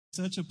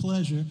Such a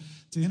pleasure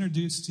to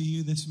introduce to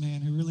you this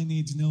man who really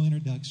needs no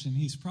introduction.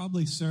 He's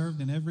probably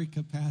served in every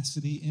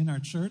capacity in our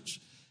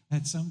church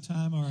at some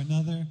time or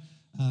another.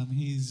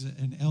 He's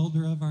an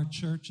elder of our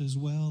church as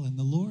well, and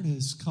the Lord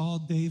has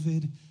called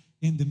David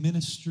into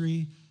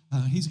ministry.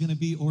 He's going to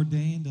be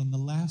ordained on the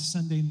last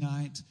Sunday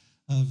night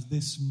of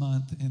this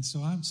month, and so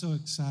I'm so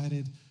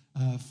excited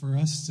for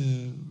us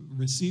to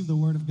receive the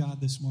Word of God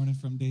this morning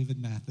from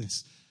David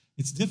Mathis.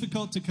 It's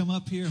difficult to come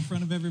up here in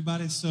front of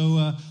everybody,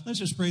 so let's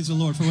just praise the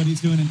Lord for what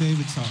he's doing in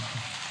David's heart.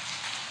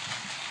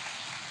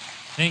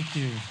 Thank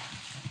you.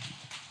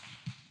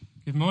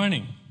 Good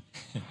morning.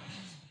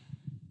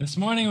 This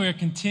morning we're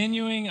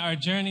continuing our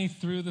journey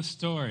through the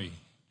story,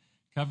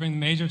 covering the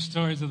major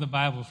stories of the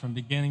Bible from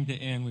beginning to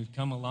end. We've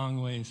come a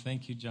long ways.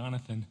 Thank you,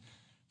 Jonathan,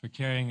 for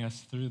carrying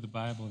us through the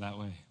Bible that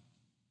way.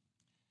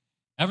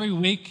 Every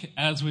week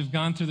as we've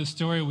gone through the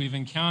story, we've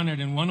encountered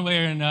in one way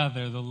or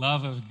another the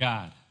love of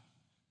God.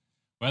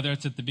 Whether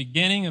it's at the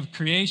beginning of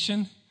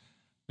creation,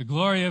 the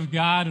glory of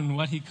God and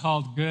what he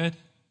called good,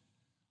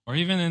 or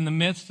even in the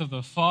midst of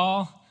the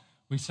fall,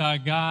 we saw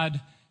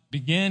God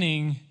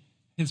beginning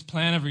his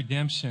plan of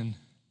redemption.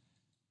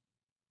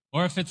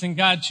 Or if it's in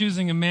God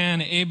choosing a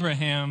man,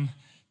 Abraham,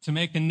 to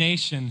make a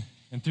nation,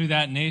 and through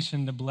that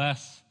nation to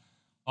bless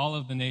all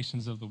of the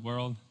nations of the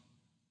world.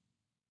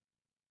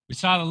 We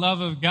saw the love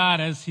of God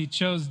as he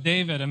chose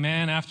David, a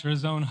man after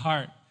his own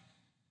heart.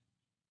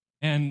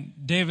 And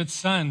David's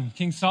son,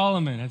 King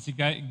Solomon, as he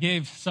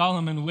gave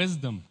Solomon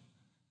wisdom.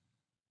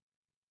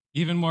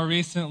 Even more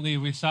recently,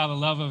 we saw the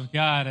love of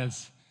God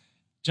as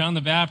John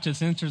the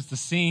Baptist enters the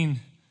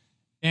scene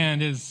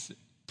and is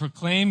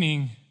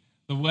proclaiming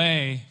the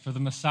way for the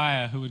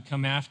Messiah who would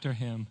come after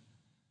him.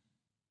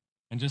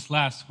 And just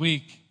last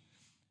week,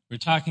 we were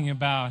talking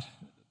about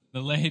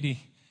the lady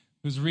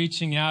who's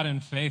reaching out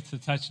in faith to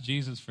touch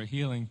Jesus for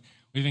healing.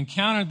 We've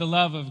encountered the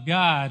love of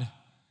God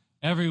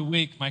every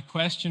week. My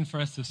question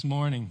for us this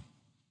morning,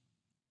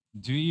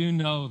 do you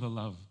know the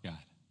love of God?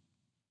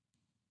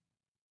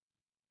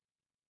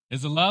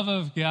 Is the love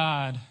of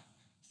God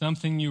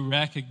something you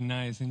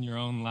recognize in your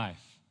own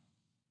life?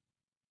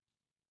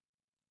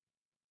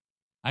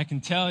 I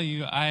can tell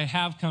you, I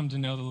have come to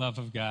know the love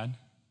of God.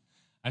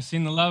 I've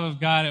seen the love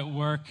of God at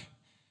work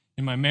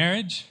in my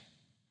marriage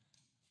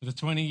for the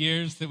 20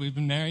 years that we've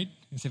been married.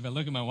 Because if I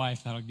look at my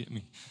wife, that'll get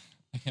me.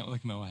 I can't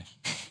look at my wife.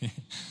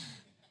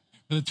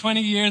 For the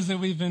 20 years that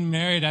we've been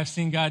married, I've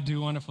seen God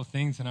do wonderful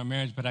things in our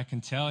marriage, but I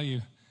can tell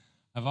you,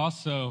 I've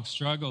also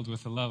struggled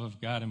with the love of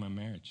God in my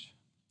marriage.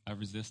 I've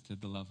resisted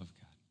the love of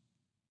God.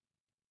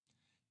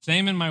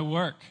 Same in my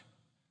work,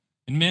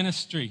 in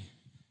ministry,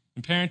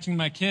 in parenting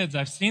my kids.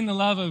 I've seen the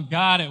love of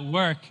God at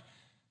work.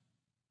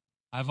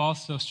 I've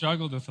also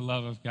struggled with the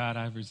love of God.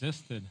 I've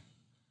resisted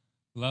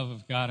the love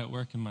of God at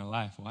work in my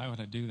life. Why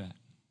would I do that?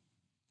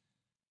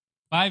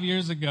 5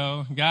 years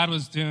ago, God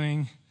was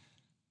doing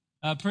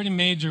a pretty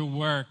major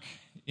work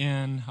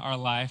in our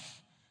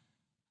life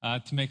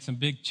to make some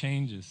big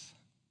changes.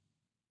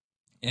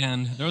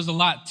 And there was a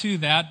lot to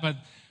that, but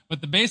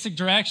the basic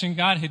direction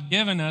God had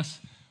given us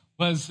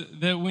was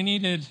that we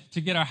needed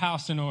to get our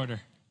house in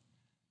order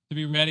to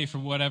be ready for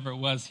whatever it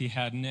was he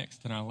had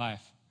next in our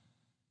life.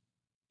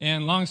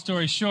 And long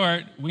story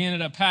short, we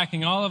ended up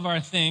packing all of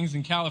our things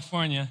in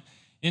California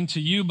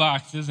into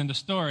U-boxes, into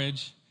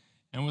storage,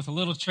 and with a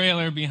little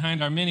trailer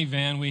behind our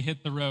minivan, we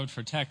hit the road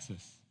for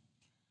Texas.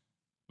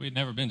 We had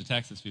never been to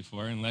Texas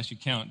before, unless you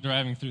count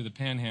driving through the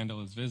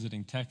Panhandle as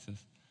visiting Texas.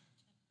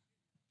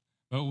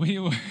 But we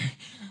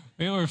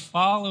were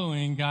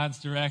following God's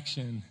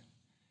direction.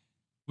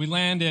 We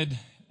landed,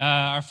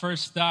 our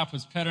first stop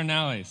was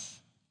Pedernales.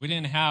 We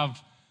didn't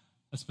have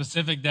a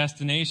specific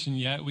destination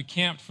yet. We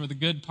camped for the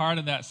good part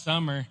of that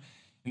summer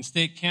in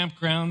state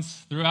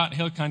campgrounds throughout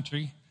Hill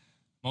Country,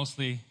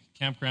 mostly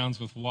campgrounds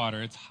with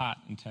water. It's hot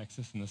in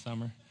Texas in the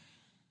summer.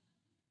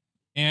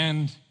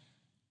 And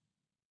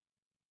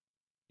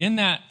in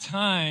that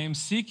time,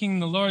 seeking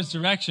the Lord's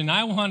direction,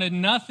 I wanted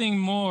nothing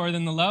more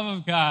than the love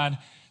of God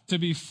to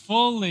be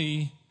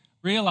fully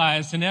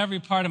realized in every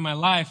part of my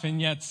life,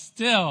 and yet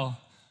still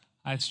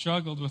I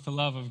struggled with the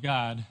love of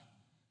God.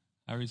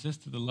 I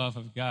resisted the love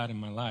of God in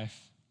my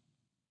life.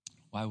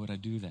 Why would I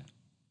do that?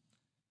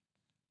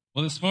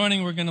 Well, this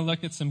morning we're going to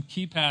look at some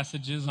key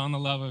passages on the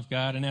love of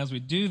God, and as we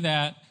do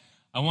that,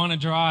 I want to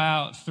draw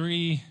out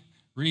 3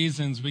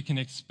 reasons we can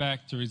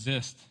expect to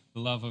resist the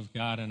love of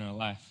God in our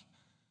life.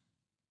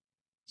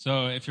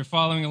 So if you're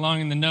following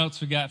along in the notes,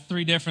 we got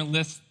 3 different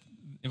lists.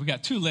 We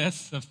got 2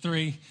 lists of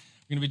 3. We're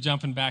going to be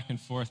jumping back and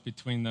forth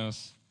between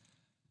those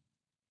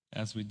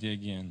as we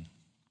dig in.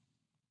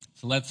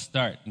 So let's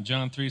start in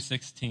John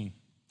 3:16.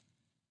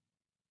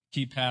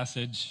 Key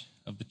passage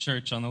of the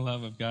church on the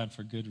love of God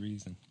for good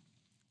reason.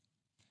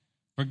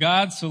 For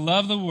God so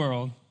loved the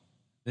world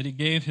that he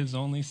gave his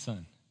only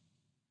Son,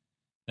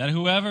 that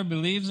whoever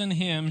believes in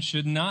him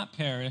should not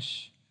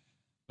perish,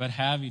 but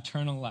have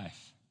eternal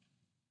life.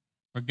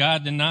 For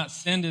God did not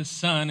send his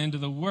Son into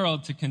the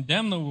world to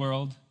condemn the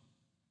world,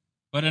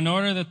 but in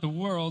order that the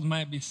world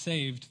might be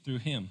saved through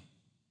him.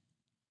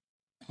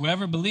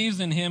 Whoever believes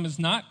in him is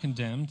not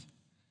condemned,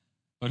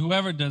 but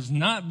whoever does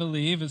not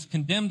believe is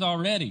condemned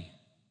already,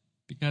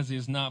 because he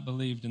has not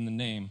believed in the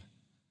name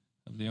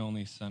of the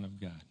only Son of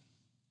God.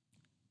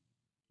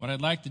 What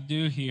I'd like to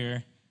do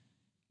here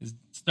is,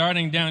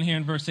 starting down here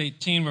in verse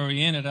 18 where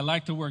we ended, I'd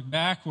like to work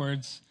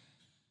backwards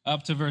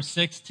up to verse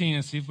 16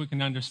 and see if we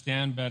can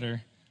understand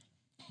better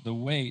the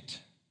weight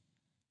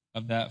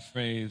of that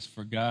phrase,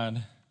 for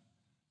God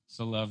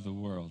so loved the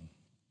world.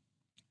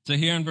 So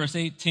here in verse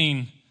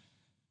 18,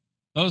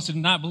 those who do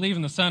not believe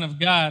in the Son of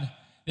God,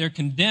 they're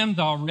condemned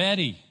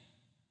already.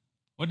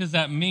 What does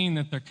that mean,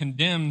 that they're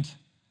condemned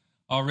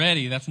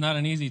already? That's not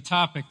an easy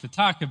topic to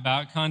talk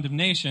about,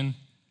 condemnation.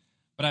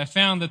 But I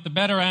found that the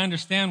better I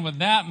understand what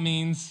that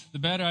means, the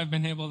better I've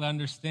been able to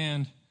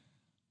understand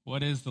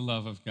what is the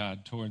love of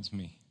God towards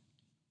me.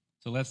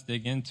 So let's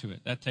dig into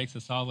it. That takes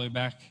us all the way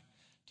back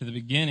to the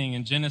beginning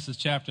in Genesis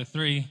chapter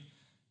 3.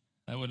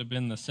 That would have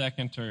been the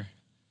second or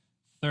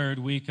third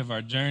week of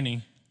our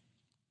journey.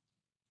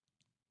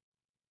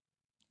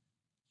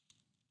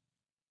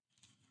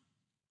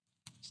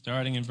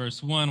 Starting in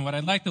verse 1, what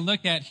I'd like to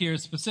look at here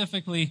is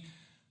specifically,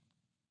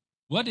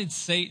 what did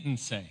Satan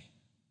say?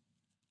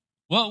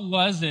 What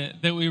was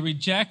it that we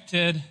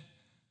rejected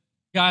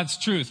God's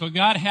truth, what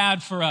God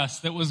had for us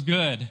that was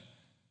good,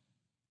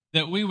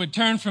 that we would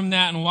turn from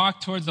that and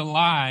walk towards a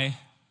lie?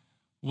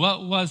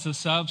 What was the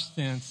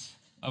substance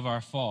of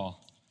our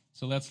fall?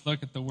 So let's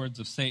look at the words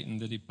of Satan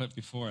that he put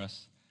before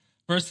us.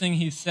 First thing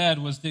he said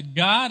was, did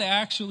God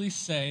actually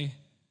say,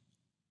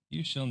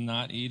 you shall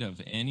not eat of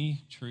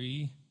any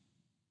tree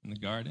in the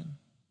garden?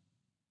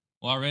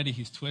 Well, already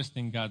he's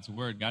twisting God's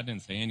word. God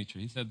didn't say any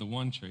tree. He said the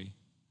one tree.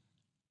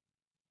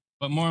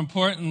 But more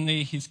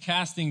importantly, he's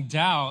casting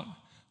doubt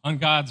on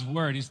God's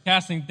word. He's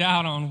casting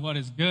doubt on what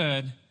is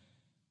good,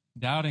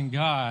 doubting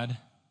God,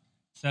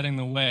 setting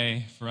the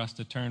way for us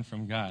to turn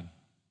from God.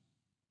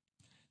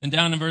 And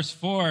down in verse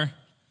 4,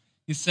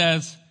 he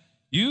says,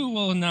 you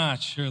will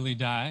not surely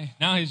die.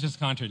 Now he's just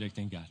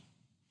contradicting God.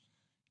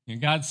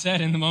 God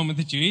said in the moment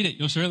that you eat it,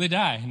 you'll surely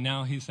die. And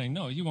now he's saying,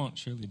 no, you won't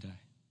surely die.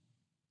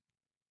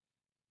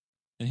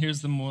 And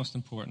here's the most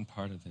important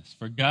part of this.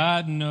 For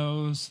God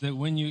knows that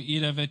when you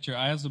eat of it, your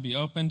eyes will be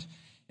opened,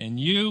 and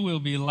you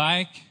will be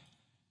like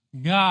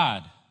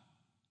God,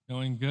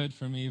 knowing good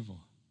from evil.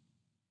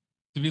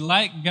 To be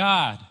like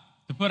God,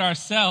 to put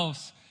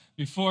ourselves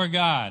before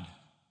God.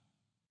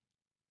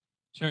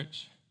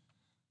 Church,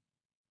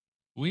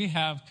 we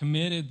have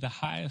committed the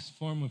highest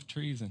form of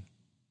treason.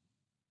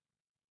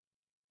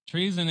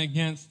 Treason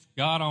against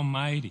God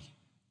Almighty.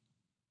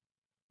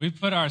 We've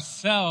put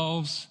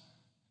ourselves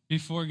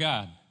before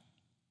God.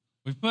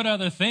 We've put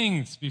other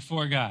things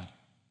before God.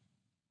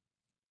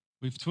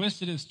 We've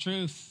twisted his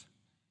truth,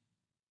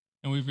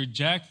 and we've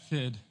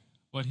rejected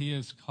what he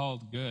has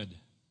called good.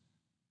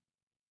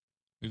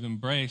 We've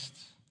embraced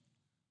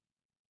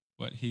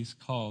what he's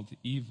called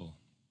evil.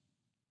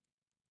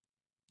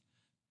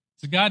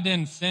 So God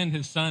didn't send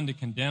his son to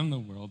condemn the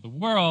world. The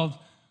world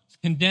is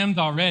condemned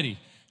already.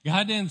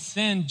 God didn't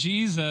send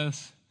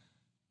Jesus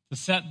to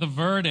set the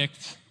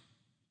verdict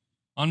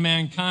on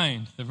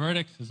mankind. The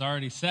verdict is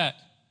already set.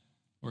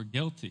 We're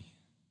guilty.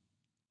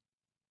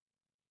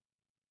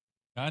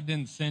 God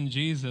didn't send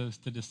Jesus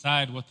to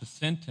decide what the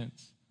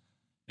sentence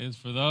is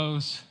for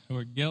those who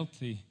are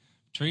guilty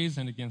of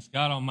treason against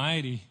God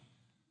Almighty.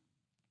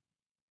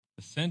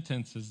 The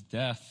sentence is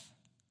death.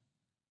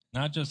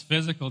 Not just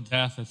physical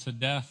death, it's a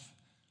death.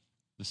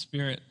 The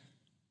Spirit,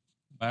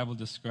 the Bible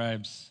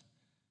describes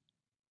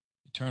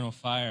eternal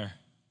fire,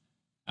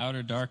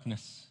 outer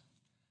darkness,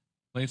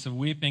 place of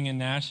weeping and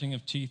gnashing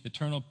of teeth,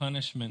 eternal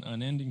punishment,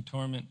 unending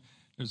torment.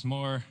 There's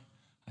more.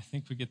 I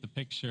think we get the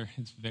picture.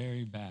 It's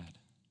very bad.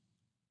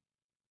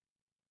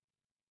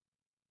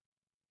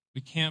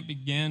 We can't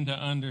begin to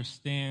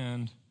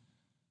understand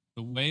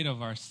the weight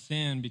of our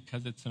sin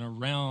because it's in a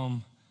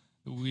realm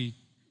that we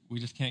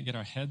just can't get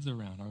our heads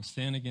around. Our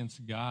sin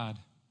against God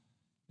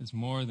is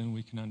more than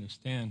we can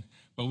understand.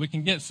 But we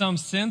can get some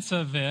sense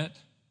of it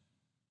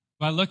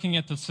by looking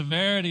at the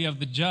severity of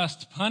the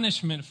just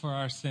punishment for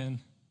our sin.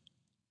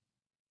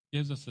 It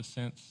gives us a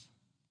sense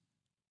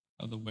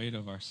of the weight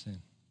of our sin.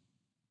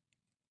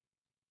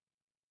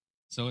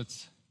 So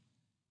it's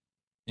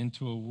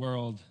into a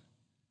world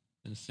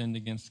that has sinned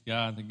against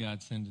God that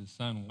God sends his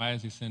son. Why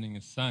is he sending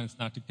his son? It's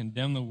not to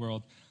condemn the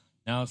world.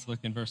 Now let's look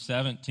in verse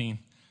 17.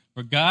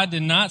 For God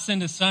did not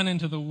send his son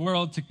into the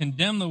world to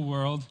condemn the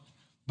world,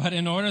 but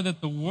in order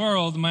that the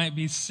world might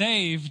be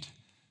saved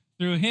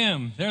through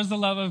him. There's the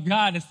love of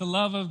God. It's the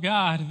love of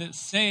God that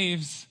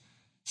saves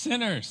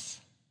sinners.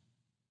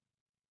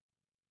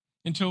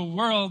 Into a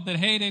world that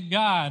hated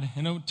God,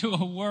 and to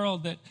a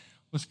world that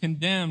was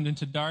condemned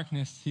into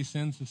darkness, he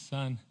sends his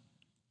son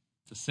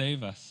to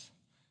save us.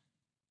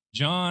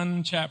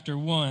 John chapter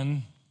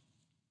 1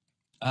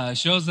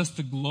 shows us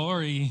the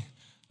glory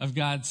of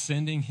God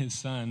sending his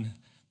son,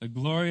 the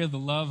glory of the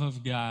love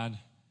of God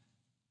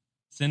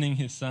sending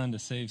his son to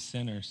save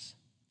sinners.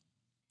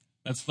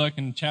 Let's look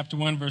in chapter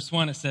 1, verse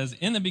 1. It says,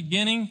 in the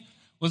beginning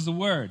was the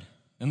Word,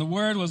 and the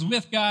Word was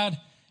with God,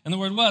 and the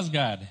Word was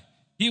God.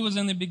 He was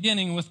in the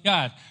beginning with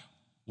God.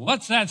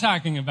 What's that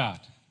talking about?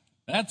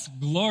 That's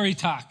glory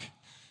talk.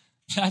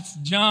 That's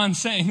John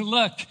saying,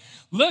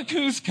 look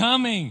who's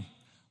coming.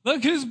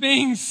 Look who's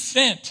being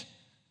sent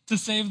to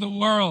save the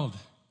world.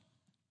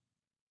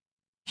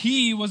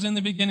 He was in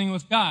the beginning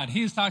with God.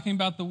 He's talking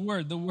about the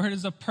Word. The Word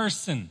is a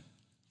person.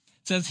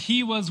 It says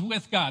he was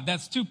with God.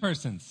 That's two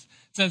persons.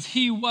 It says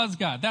he was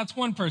God. That's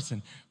one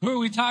person. Who are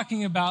we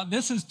talking about?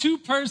 This is two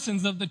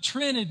persons of the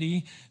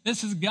Trinity.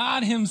 This is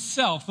God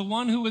himself, the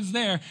one who was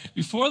there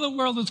before the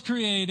world was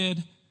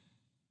created,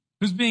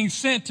 who's being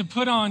sent to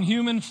put on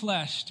human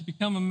flesh, to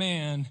become a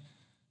man,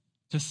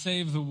 to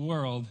save the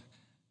world.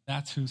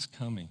 That's who's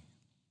coming.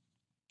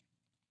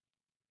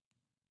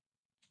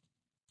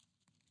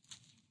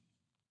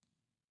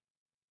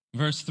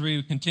 Verse 3,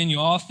 we continue.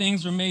 All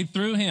things were made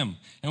through him,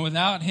 and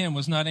without him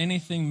was not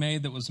anything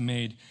made that was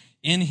made.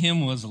 In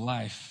him was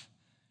life,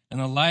 and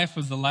the life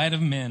was the light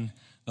of men.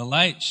 The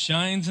light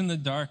shines in the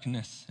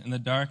darkness, and the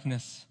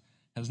darkness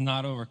has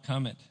not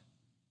overcome it.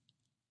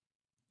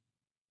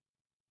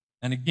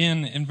 And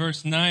again, in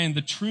verse 9,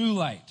 the true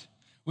light,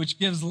 which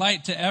gives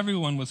light to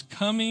everyone, was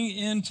coming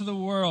into the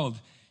world.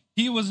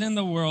 He was in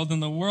the world,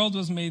 and the world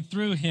was made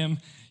through him,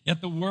 yet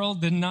the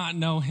world did not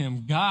know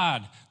him.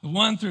 God, the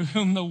one through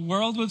whom the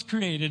world was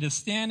created, is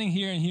standing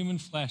here in human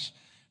flesh,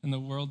 and the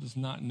world does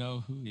not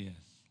know who he is.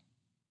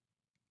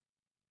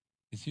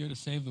 He's here to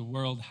save the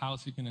world. How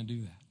is he going to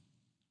do that?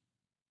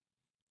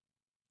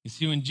 You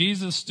see, when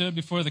Jesus stood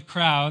before the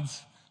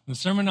crowds, in the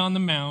Sermon on the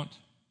Mount,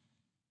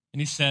 and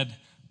he said,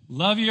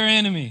 love your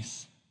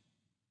enemies,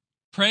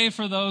 pray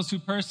for those who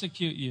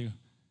persecute you,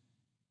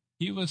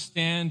 he was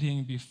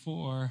standing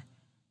before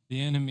the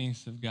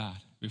enemies of God,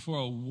 before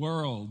a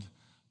world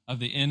of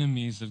the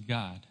enemies of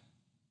God,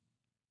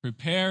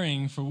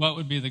 preparing for what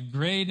would be the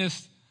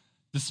greatest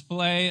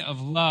display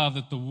of love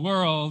that the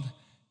world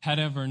had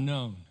ever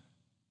known.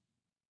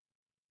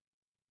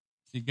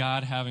 See,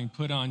 God, having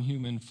put on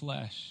human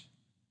flesh,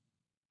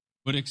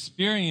 would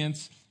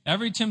experience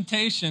every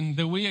temptation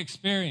that we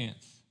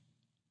experience,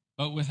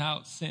 but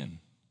without sin.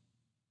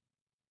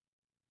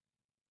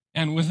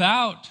 And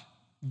without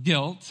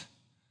guilt,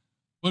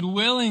 would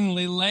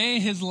willingly lay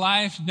his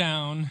life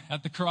down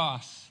at the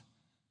cross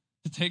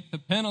to take the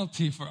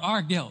penalty for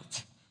our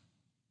guilt,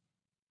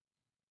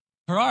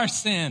 for our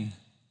sin.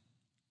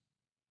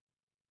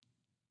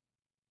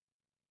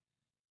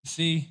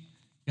 See,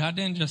 God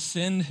didn't just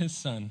send his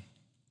son.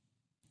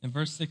 In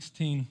verse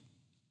 16, it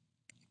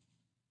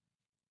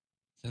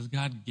says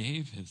God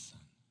gave his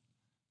son.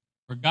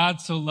 For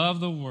God so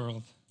loved the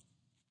world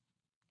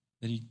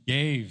that he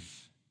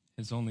gave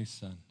his only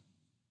son,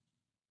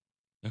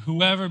 that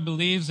whoever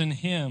believes in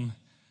him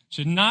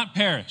should not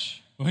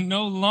perish, would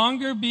no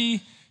longer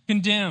be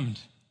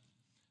condemned.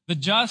 The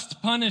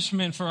just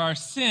punishment for our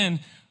sin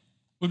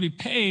would be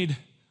paid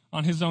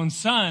on his own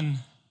son.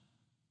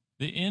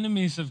 The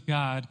enemies of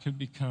God could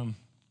become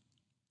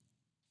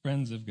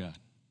friends of God.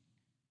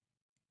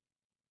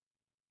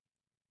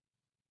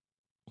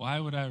 Why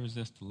would I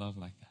resist a love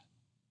like that?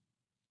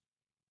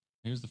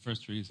 Here's the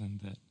first reason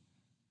that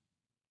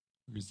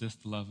we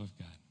resist the love of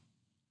God.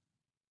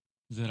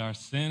 Is that our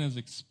sin is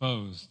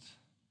exposed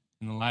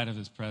in the light of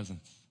his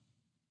presence.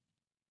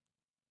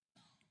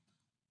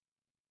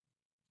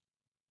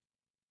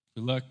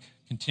 If we look,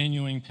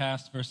 continuing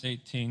past verse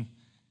 18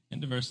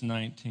 into verse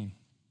 19,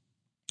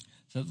 it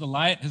says, the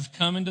light has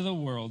come into the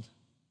world,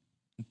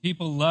 and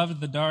people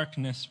loved the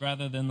darkness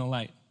rather than the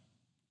light,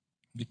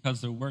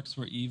 because their works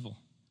were evil.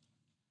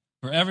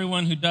 For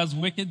everyone who does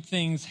wicked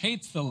things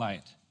hates the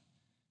light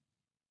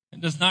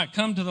and does not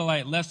come to the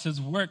light, lest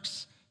his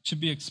works should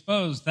be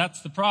exposed.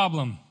 That's the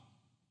problem.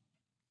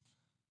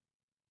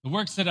 The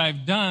works that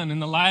I've done in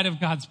the light of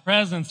God's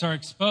presence are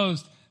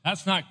exposed.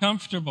 That's not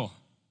comfortable.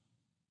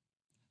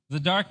 The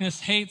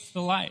darkness hates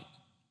the light.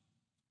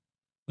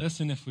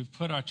 Listen, if we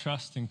put our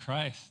trust in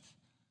Christ,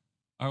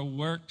 our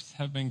works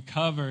have been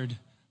covered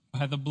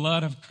by the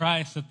blood of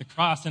Christ at the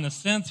cross. In a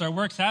sense, our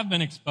works have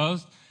been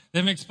exposed.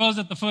 They've been exposed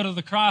at the foot of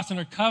the cross and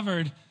are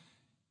covered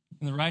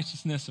in the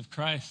righteousness of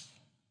Christ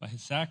by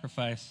his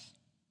sacrifice.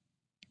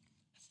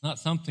 It's not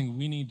something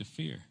we need to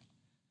fear.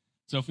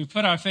 So if we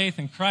put our faith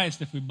in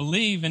Christ, if we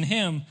believe in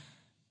him,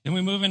 then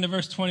we move into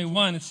verse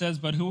 21. It says,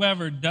 but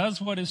whoever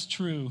does what is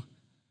true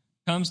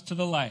comes to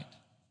the light,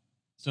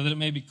 so that it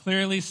may be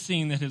clearly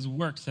seen that his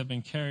works have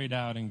been carried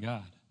out in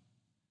God.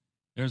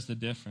 There's the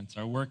difference.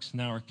 Our works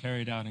now are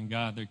carried out in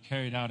God. They're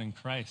carried out in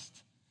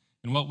Christ.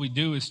 And what we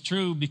do is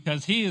true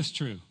because he is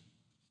true.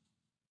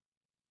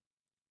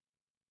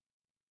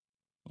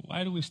 But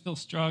why do we still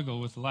struggle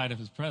with the light of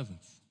his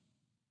presence?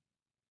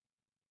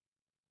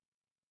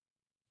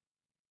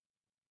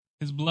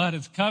 His blood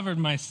has covered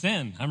my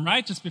sin. I'm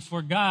righteous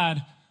before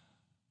God.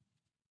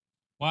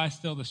 Why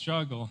still the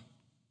struggle?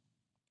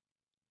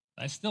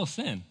 I still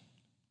sin.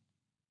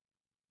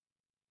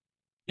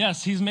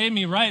 Yes, he's made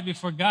me right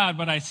before God,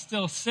 but I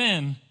still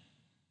sin.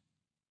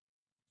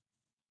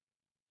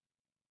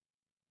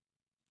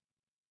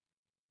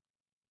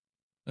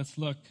 Let's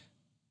look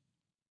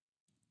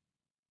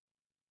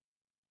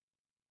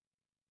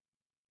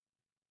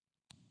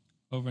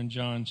over in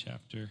John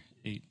chapter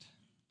 8.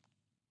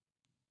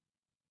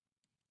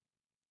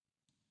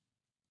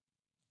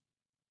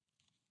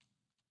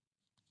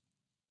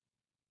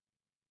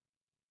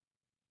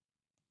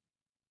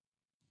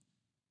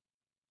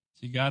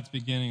 See, God's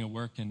beginning a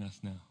work in us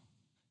now.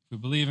 If we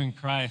believe in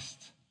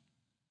Christ,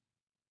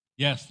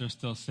 yes, there's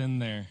still sin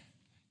there.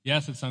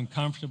 Yes, it's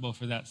uncomfortable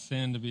for that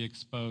sin to be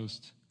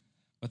exposed,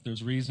 but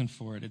there's reason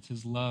for it. It's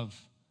his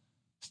love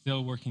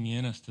still working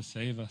in us to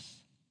save us.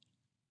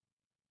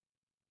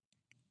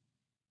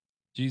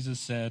 Jesus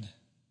said,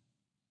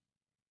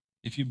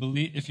 if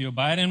you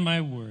abide in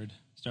my word,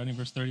 starting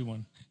verse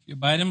 31, if you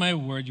abide in my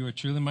word, you are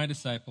truly my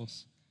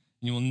disciples,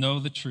 and you will know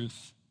the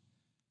truth,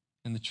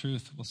 and the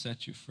truth will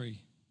set you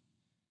free.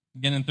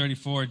 Again in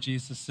 34,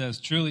 Jesus says,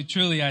 truly,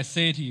 truly, I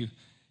say to you,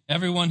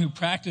 everyone who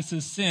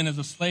practices sin is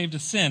a slave to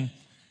sin.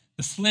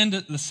 The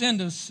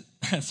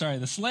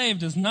slave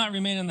does not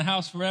remain in the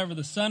house forever.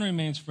 The Son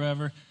remains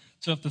forever.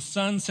 So if the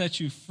Son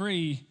sets you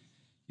free,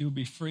 you will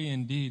be free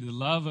indeed. The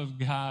love of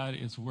God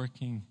is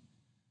working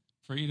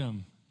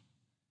freedom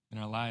in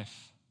our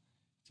life.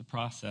 It's a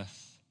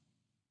process.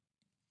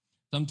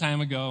 Some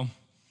time ago,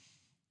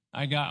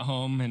 I got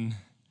home and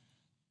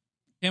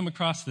came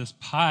across this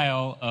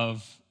pile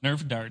of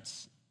Nerf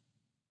darts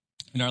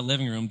in our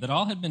living room that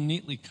all had been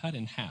neatly cut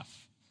in half.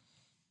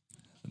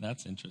 So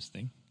that's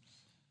interesting.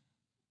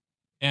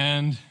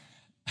 And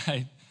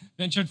I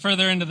ventured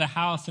further into the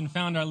house and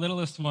found our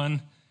littlest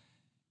one.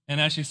 And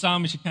as she saw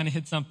me, she kind of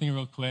hit something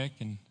real quick.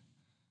 And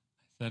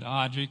I said,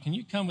 Audrey, can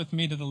you come with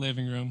me to the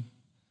living room?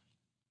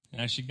 And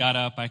as she got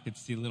up, I could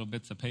see little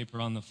bits of paper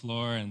on the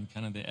floor and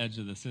kind of the edge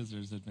of the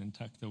scissors had been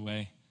tucked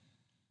away.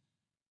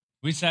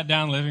 We sat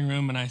down in the living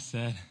room and I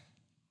said,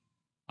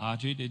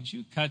 Audrey, did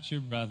you cut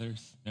your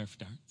brother's Nerf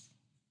darts?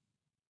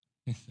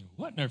 He said,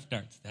 what Nerf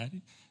darts,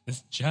 Daddy? This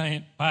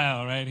giant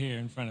pile right here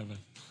in front of us.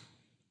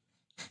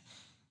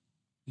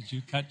 Did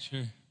you cut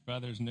your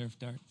brother's Nerf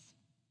darts?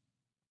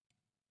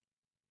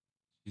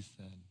 She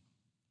said,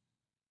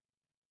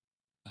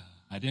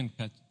 I didn't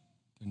cut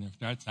the Nerf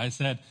darts. I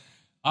said,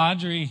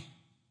 Audrey,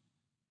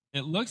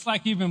 it looks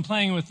like you've been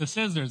playing with the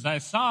scissors. I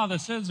saw the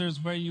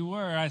scissors where you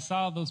were. I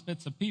saw those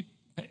bits of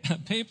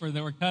paper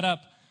that were cut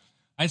up.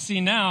 I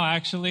see now,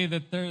 actually,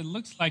 that it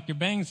looks like your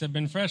bangs have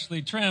been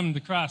freshly trimmed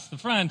across the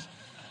front.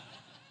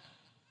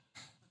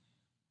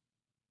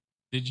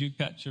 Did you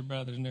cut your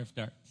brother's Nerf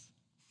darts?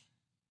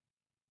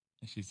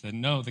 And she said,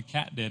 no, the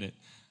cat did it.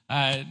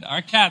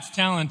 Our cat's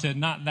talented,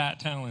 not that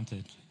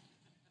talented.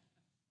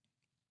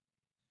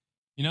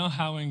 You know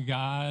how when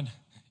God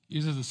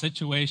uses a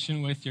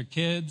situation with your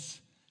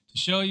kids to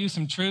show you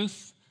some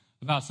truth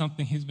about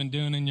something he's been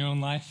doing in your own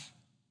life?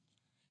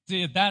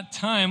 See, at that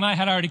time, I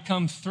had already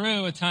come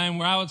through a time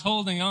where I was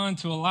holding on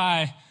to a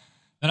lie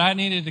that I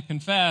needed to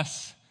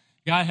confess.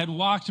 God had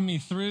walked me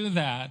through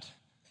that.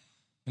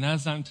 And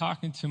as I'm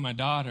talking to my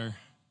daughter,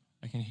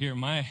 I can hear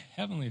my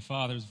Heavenly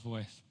Father's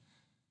voice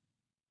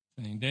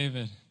saying,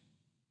 David,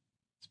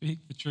 speak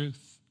the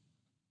truth.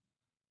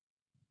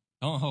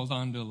 Don't hold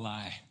on to a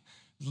lie.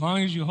 As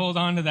long as you hold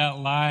on to that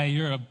lie,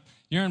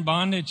 you're in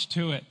bondage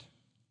to it.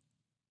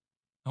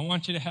 I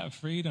want you to have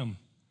freedom.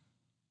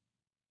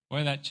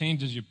 Boy, that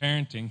changes your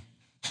parenting.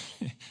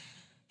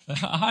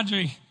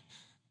 Audrey,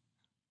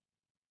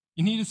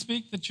 you need to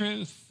speak the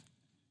truth.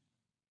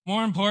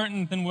 More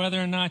important than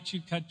whether or not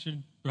you cut your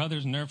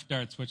brother's Nerf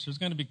darts, which there's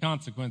going to be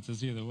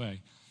consequences either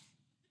way.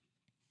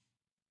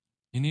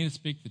 You need to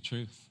speak the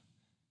truth.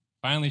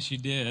 Finally, she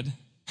did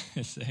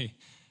say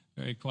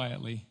very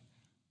quietly,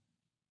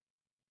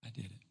 I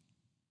did it.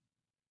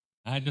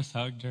 I just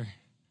hugged her.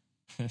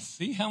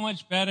 See how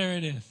much better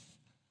it is.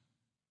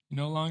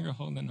 You're no longer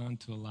holding on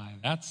to a lie.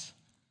 That's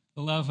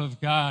the love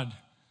of God,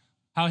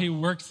 how he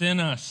works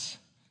in us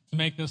to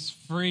make us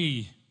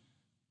free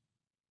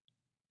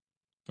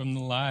from the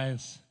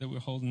lies that we're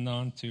holding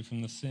on to,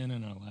 from the sin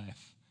in our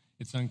life.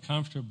 It's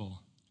uncomfortable,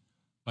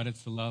 but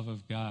it's the love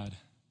of God.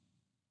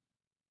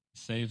 It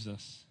saves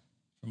us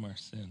from our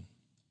sin.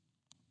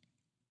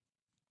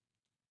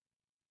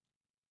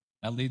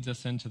 That leads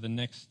us into the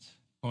next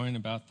point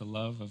about the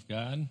love of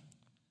God.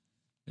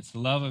 It's the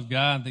love of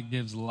God that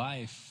gives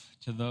life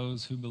to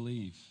those who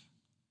believe.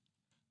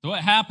 So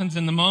what happens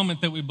in the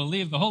moment that we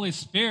believe? The Holy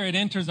Spirit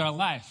enters our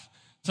life.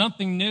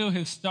 Something new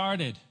has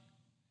started.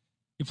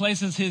 He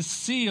places his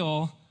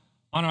seal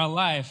on our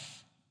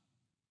life.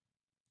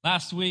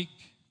 Last week,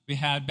 we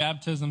had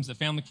baptisms at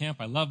family camp.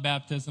 I love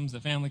baptisms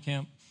at family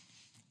camp.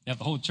 You have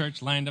the whole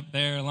church lined up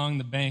there along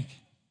the bank,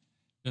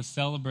 just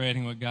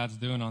celebrating what God's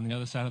doing on the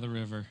other side of the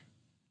river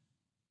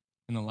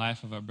in the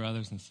life of our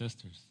brothers and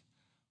sisters.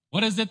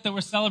 What is it that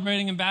we're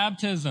celebrating in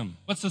baptism?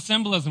 What's the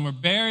symbolism? We're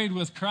buried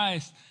with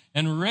Christ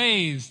and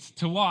raised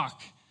to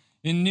walk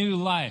in new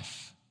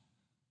life.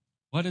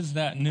 What is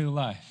that new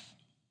life?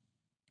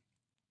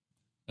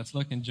 Let's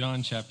look in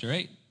John chapter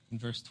 8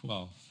 and verse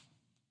 12.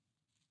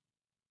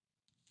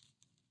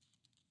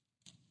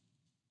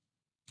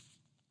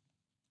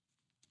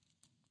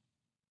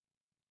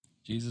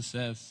 Jesus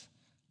says,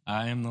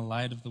 I am the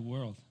light of the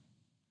world.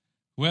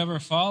 Whoever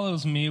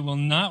follows me will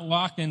not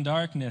walk in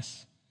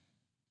darkness,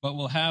 but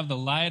will have the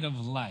light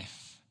of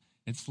life.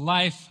 It's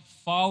life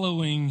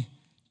following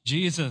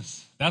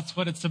Jesus. That's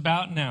what it's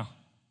about now.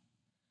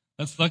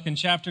 Let's look in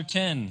chapter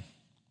 10.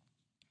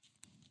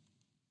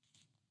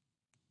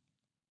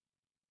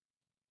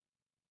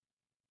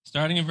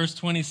 Starting in verse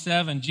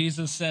 27,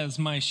 Jesus says,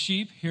 "My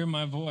sheep hear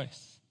my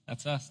voice."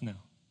 That's us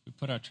now. We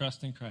put our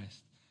trust in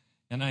Christ.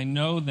 "And I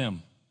know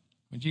them."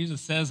 When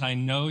Jesus says, "I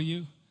know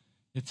you,"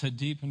 it's a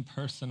deep and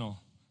personal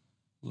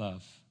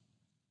love.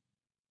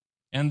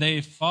 "And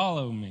they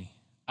follow me.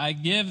 I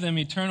give them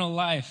eternal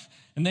life,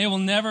 and they will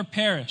never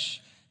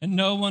perish, and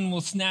no one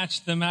will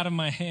snatch them out of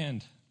my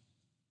hand.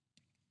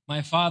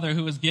 My Father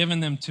who has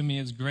given them to me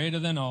is greater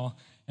than all,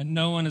 and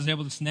no one is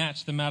able to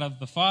snatch them out of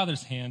the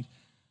Father's hand.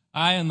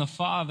 I and the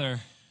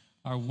Father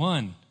are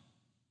one."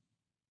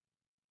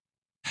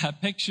 That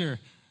picture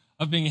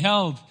of being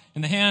held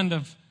in the hand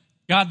of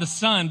God the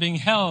Son, being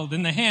held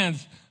in the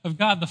hands of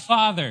God the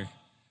Father,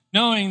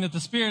 knowing that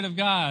the Spirit of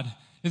God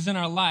is in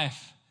our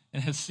life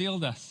and has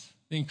sealed us,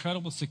 the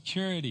incredible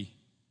security,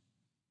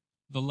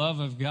 the love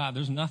of God.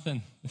 There's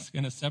nothing that's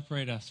going to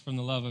separate us from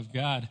the love of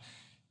God.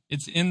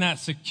 It's in that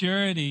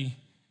security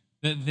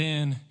that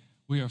then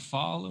we are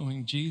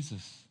following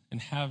Jesus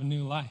and have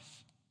new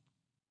life.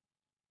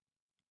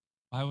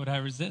 Why would I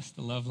resist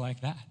a love like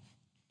that?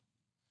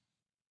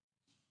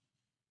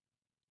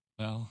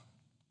 Well,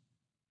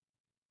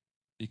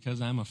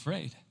 because I'm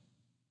afraid.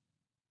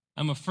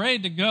 I'm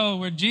afraid to go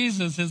where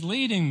Jesus is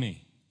leading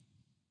me.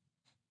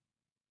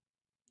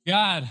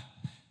 God,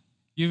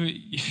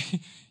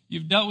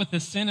 you've dealt with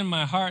this sin in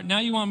my heart. Now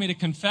you want me to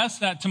confess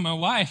that to my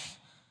wife.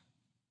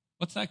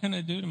 What's that going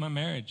to do to my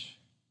marriage?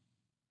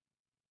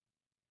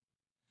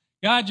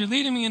 God, you're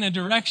leading me in a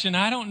direction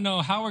I don't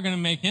know how we're going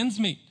to make ends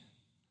meet.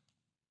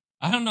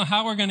 I don't know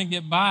how we're going to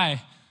get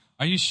by.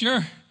 Are you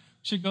sure we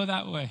should go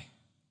that way?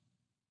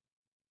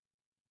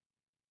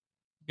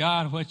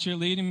 God, what you're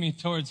leading me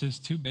towards is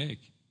too big.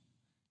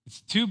 It's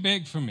too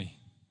big for me.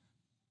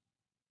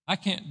 I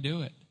can't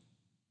do it.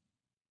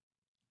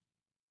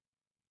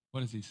 What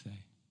does he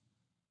say?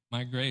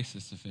 My grace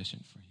is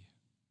sufficient for you.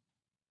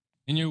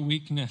 In your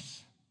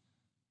weakness,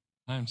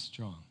 I am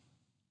strong.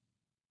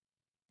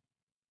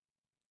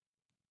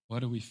 What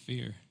do we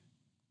fear?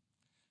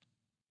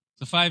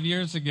 So 5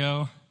 years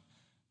ago,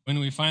 when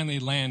we finally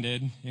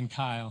landed in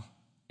Kyle,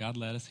 God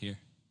led us here.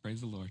 Praise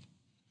the Lord.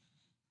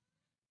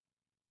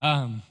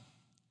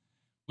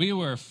 We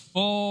were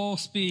full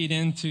speed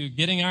into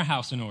getting our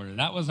house in order.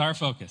 That was our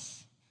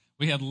focus.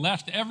 We had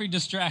left every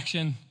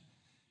distraction.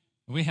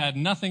 We had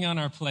nothing on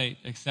our plate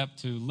except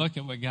to look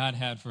at what God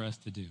had for us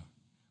to do.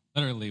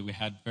 Literally, we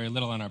had very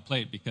little on our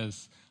plate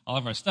because all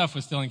of our stuff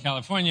was still in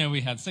California.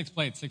 We had 6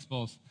 plates, 6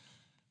 bowls.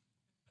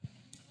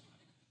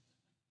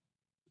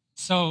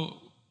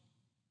 So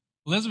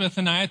Elizabeth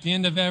and I, at the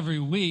end of every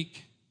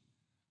week,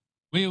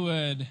 we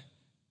would,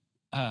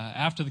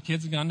 after the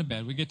kids had gone to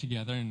bed, we'd get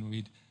together and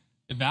we'd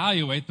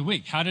evaluate the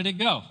week. How did it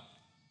go?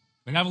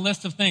 We'd have a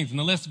list of things, and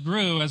the list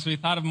grew as we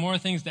thought of more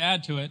things to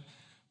add to it.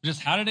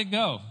 Just how did it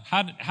go?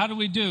 How did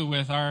we do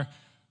with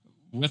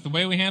the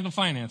way we handle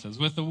finances,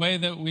 with the way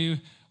that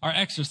we are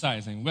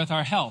exercising, with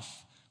our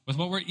health, with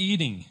what we're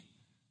eating?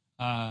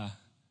 And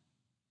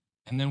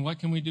then what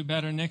can we do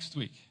better next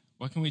week?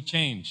 What can we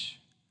change?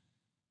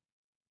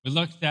 We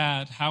looked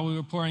at how we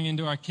were pouring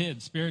into our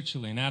kids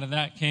spiritually, and out of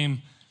that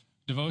came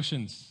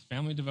devotions,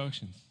 family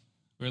devotions.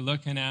 We were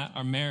looking at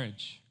our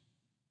marriage.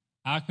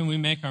 How can we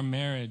make our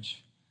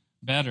marriage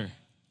better?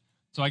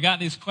 So I got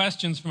these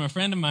questions from a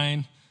friend of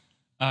mine,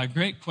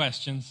 great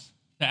questions,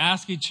 to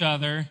ask each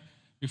other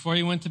before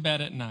you went to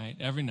bed at night,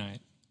 every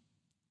night.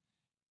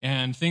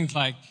 And things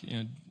like,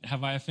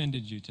 have I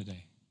offended you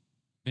today?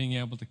 Being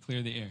able to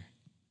clear the air.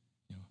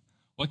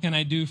 What can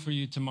I do for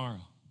you tomorrow?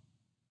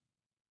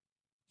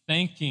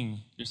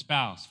 Thanking your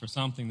spouse for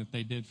something that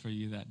they did for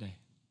you that day.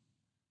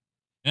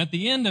 And at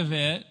the end of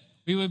it,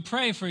 we would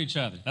pray for each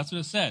other. That's what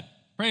it said.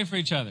 Pray for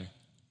each other.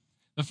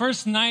 The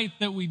first night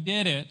that we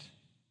did it,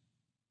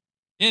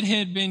 it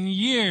had been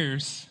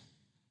years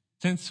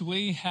since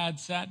we had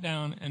sat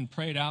down and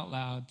prayed out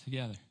loud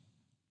together.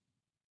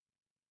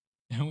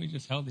 And we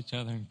just held each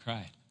other and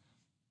cried.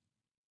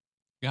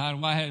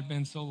 God, why had it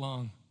been so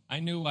long? I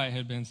knew why it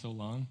had been so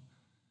long.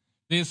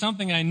 There's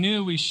something I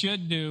knew we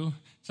should do,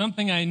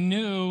 something I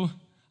knew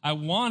I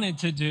wanted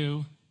to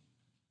do,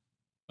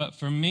 but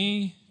for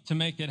me to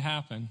make it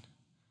happen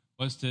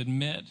was to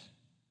admit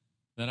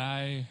that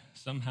I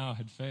somehow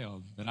had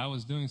failed, that I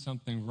was doing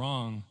something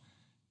wrong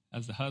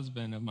as the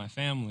husband of my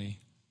family,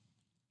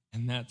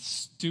 and that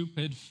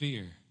stupid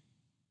fear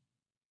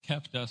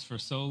kept us for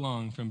so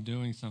long from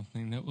doing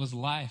something that was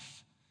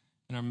life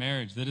in our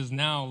marriage, that is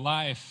now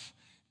life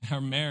in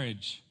our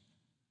marriage.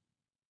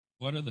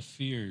 What are the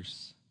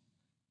fears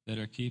that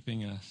are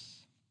keeping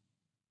us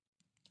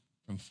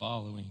from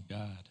following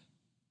God?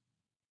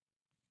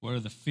 What are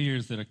the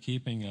fears that are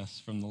keeping us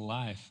from the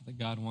life that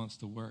God wants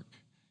to work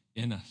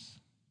in us?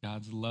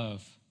 God's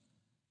love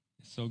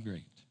is so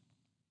great.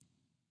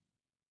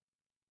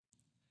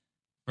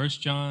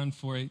 John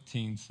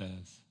 4:18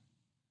 says,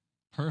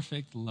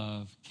 perfect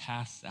love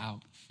casts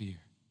out fear.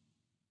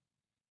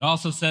 It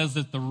also says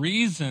that the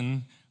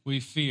reason we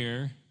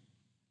fear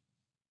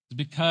is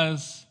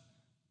because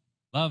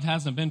love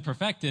hasn't been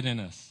perfected in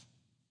us.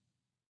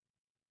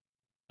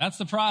 That's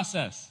the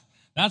process.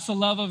 That's the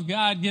love of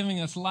God giving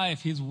us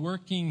life. He's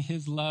working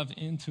his love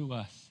into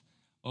us,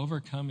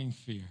 overcoming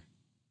fear,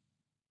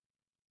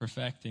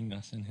 perfecting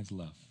us in his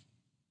love.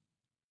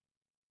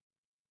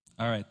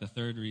 All right, the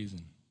third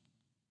reason.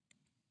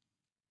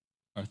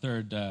 Our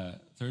third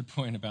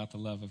point about the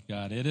love of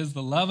God. It is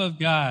the love of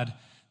God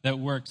that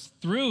works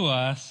through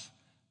us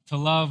to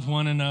love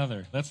one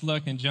another. Let's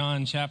look in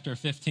John chapter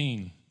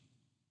 15.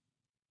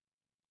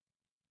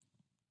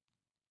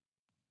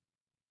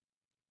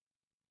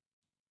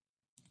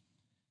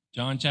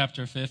 John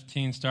chapter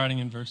 15, starting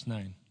in verse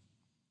 9.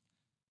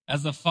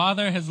 As the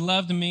Father has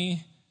loved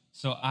me,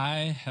 so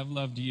I have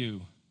loved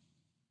you.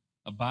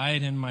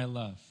 Abide in my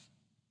love.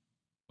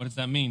 What does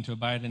that mean, to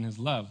abide in his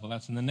love? Well,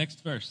 that's in the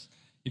next verse.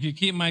 If you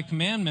keep my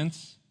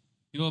commandments,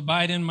 you will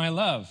abide in my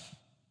love,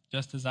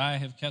 just as I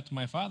have kept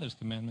my Father's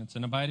commandments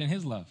and abide in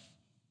his love.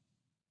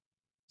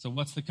 So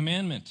what's the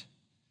commandment?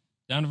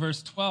 Down to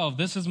verse 12.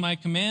 This is my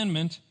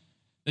commandment,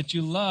 that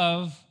you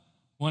love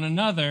one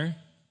another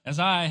as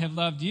I have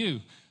loved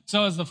you.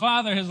 So as the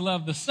Father has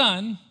loved the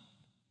Son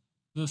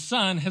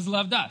has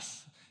loved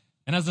us.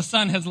 And as the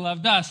Son has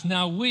loved us,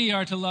 now we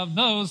are to love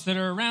those that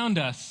are around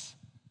us.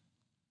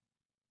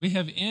 We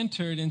have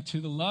entered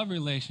into the love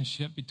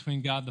relationship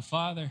between God the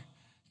Father,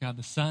 God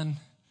the Son,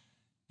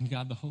 and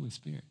God the Holy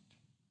Spirit.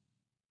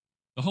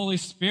 The Holy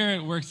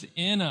Spirit works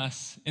in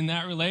us in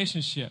that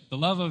relationship. The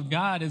love of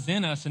God is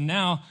in us, and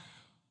now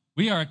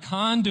we are a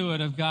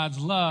conduit of God's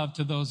love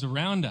to those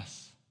around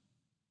us.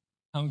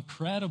 How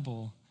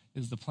incredible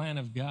is the plan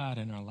of God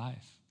in our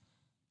life?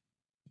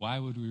 Why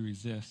would we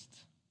resist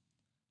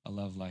a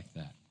love like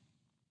that?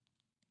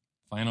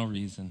 Final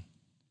reason,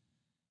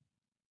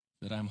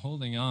 that I'm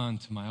holding on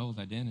to my old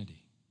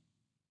identity.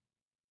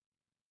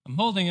 I'm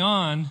holding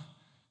on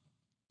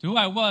to who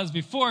I was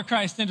before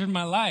Christ entered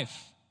my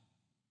life.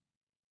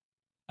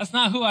 That's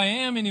not who I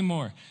am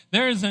anymore.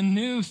 There is a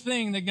new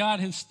thing that God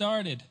has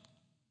started.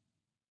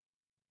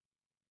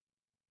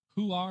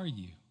 Who are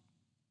you?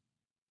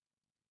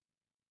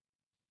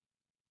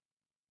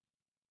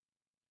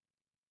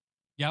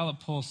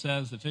 Gallup poll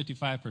says that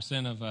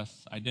 55% of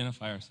us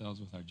identify ourselves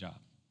with our job.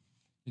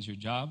 Is your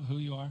job who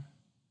you are?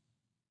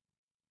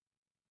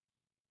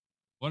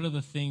 What are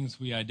the things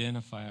we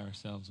identify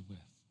ourselves with?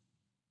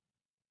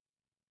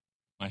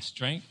 My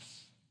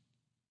strengths,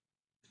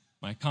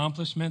 my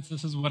accomplishments,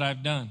 this is what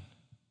I've done.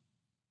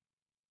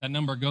 That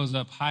number goes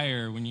up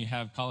higher when you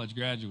have college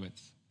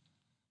graduates.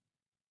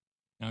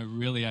 Now we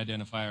really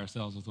identify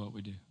ourselves with what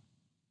we do.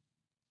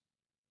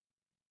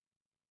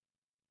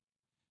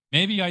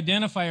 Maybe you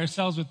identify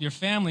yourselves with your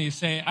family. You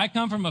say, I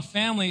come from a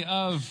family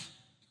of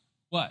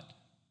what?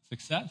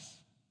 Success?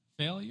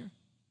 Failure?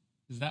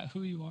 Is that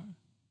who you are?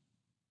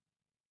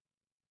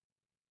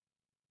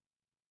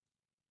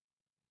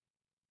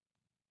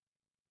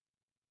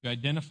 You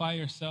identify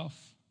yourself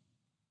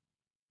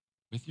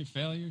with your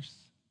failures,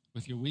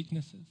 with your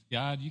weaknesses.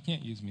 God, you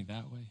can't use me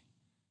that way.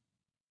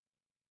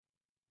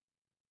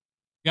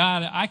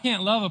 God, I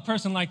can't love a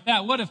person like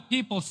that. What if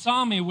people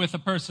saw me with a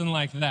person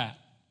like that?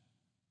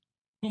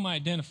 Who am I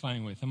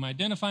identifying with? Am I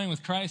identifying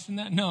with Christ in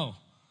that? No.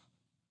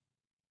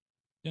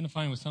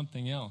 Identifying with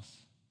something else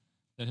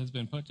that has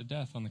been put to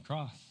death on the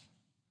cross.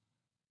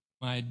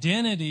 My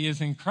identity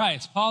is in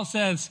Christ. Paul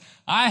says,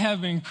 I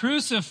have been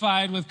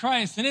crucified with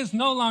Christ, and it's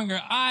no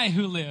longer I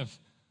who live,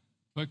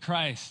 but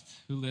Christ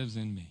who lives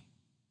in me.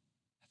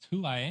 That's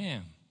who I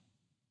am.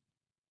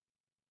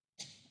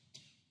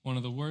 One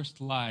of the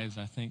worst lies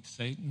I think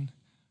Satan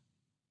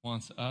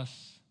wants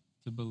us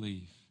to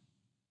believe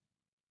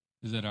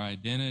is that our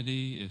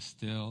identity is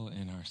still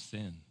in our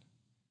sin.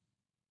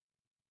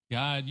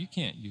 God, you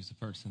can't use a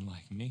person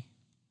like me.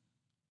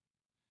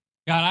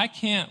 God, I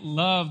can't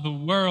love the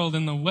world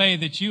in the way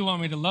that you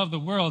want me to love the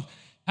world.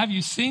 Have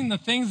you seen the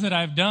things that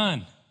I've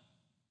done?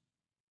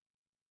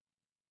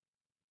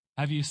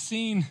 Have you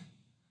seen,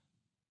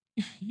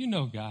 you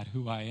know, God,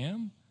 who I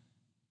am?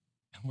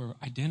 And we're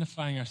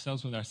identifying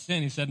ourselves with our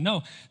sin. He said,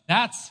 no,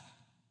 that's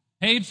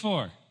paid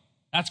for.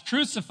 That's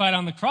crucified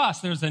on the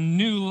cross. There's a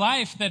new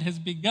life that has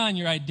begun.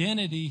 Your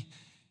identity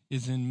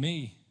is in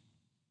me.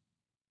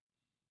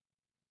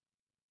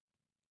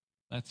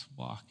 Let's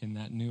walk in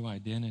that new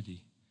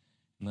identity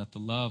and let the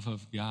love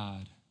of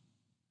God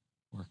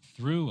work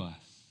through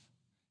us,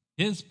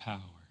 his power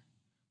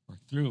work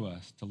through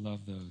us to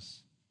love those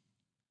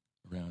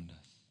around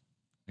us.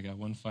 I got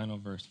one final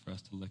verse for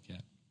us to look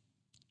at.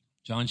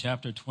 John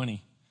chapter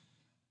 20.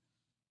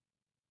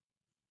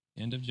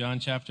 End of John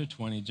chapter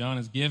 20. John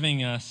is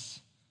giving us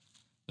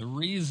the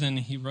reason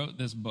he wrote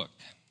this book.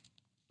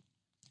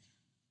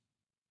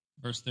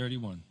 Verse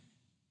 31.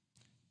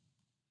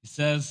 He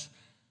says,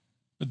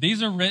 but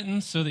these are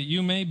written so that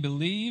you may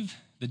believe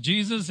that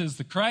Jesus is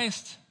the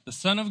Christ, the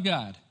Son of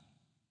God,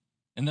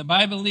 and that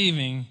by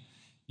believing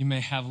you may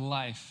have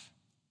life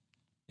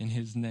in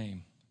his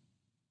name.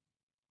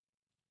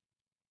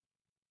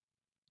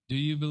 Do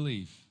you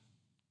believe?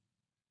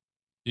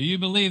 Do you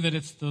believe that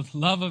it's the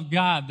love of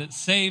God that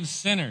saves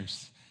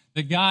sinners,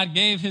 that God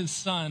gave his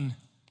Son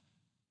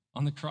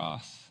on the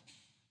cross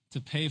to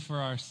pay for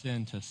our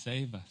sin, to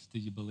save us? Do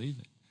you believe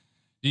it?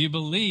 Do you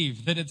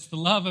believe that it's the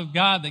love of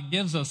God that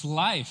gives us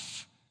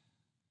life,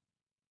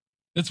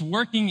 that's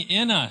working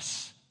in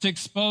us to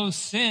expose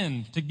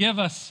sin, to give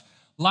us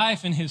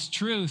life in his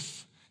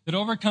truth that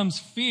overcomes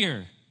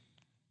fear?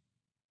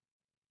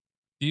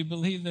 Do you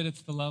believe that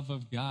it's the love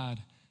of God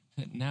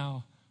that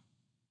now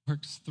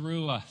works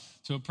through us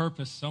to a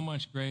purpose so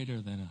much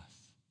greater than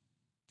us,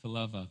 to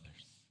love others?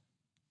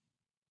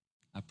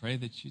 I pray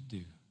that you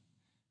do.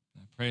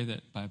 I pray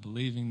that by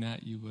believing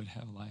that, you would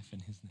have life in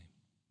his name.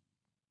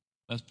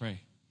 Let's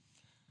pray.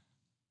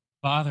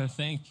 Father,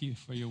 thank you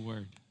for your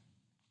word.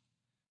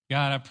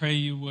 God, I pray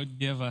you would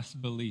give us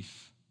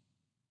belief.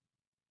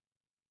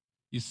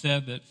 You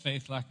said that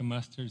faith like a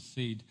mustard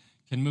seed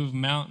can move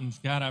mountains.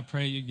 God, I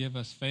pray you give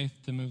us faith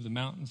to move the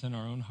mountains in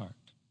our own heart.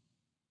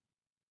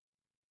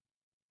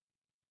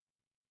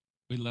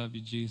 We love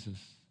you, Jesus.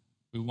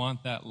 We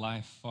want that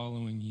life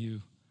following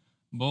you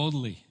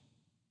boldly,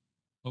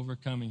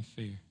 overcoming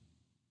fear.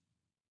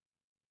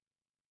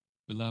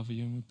 We love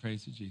you and we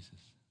praise you, Jesus.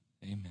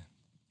 Amen.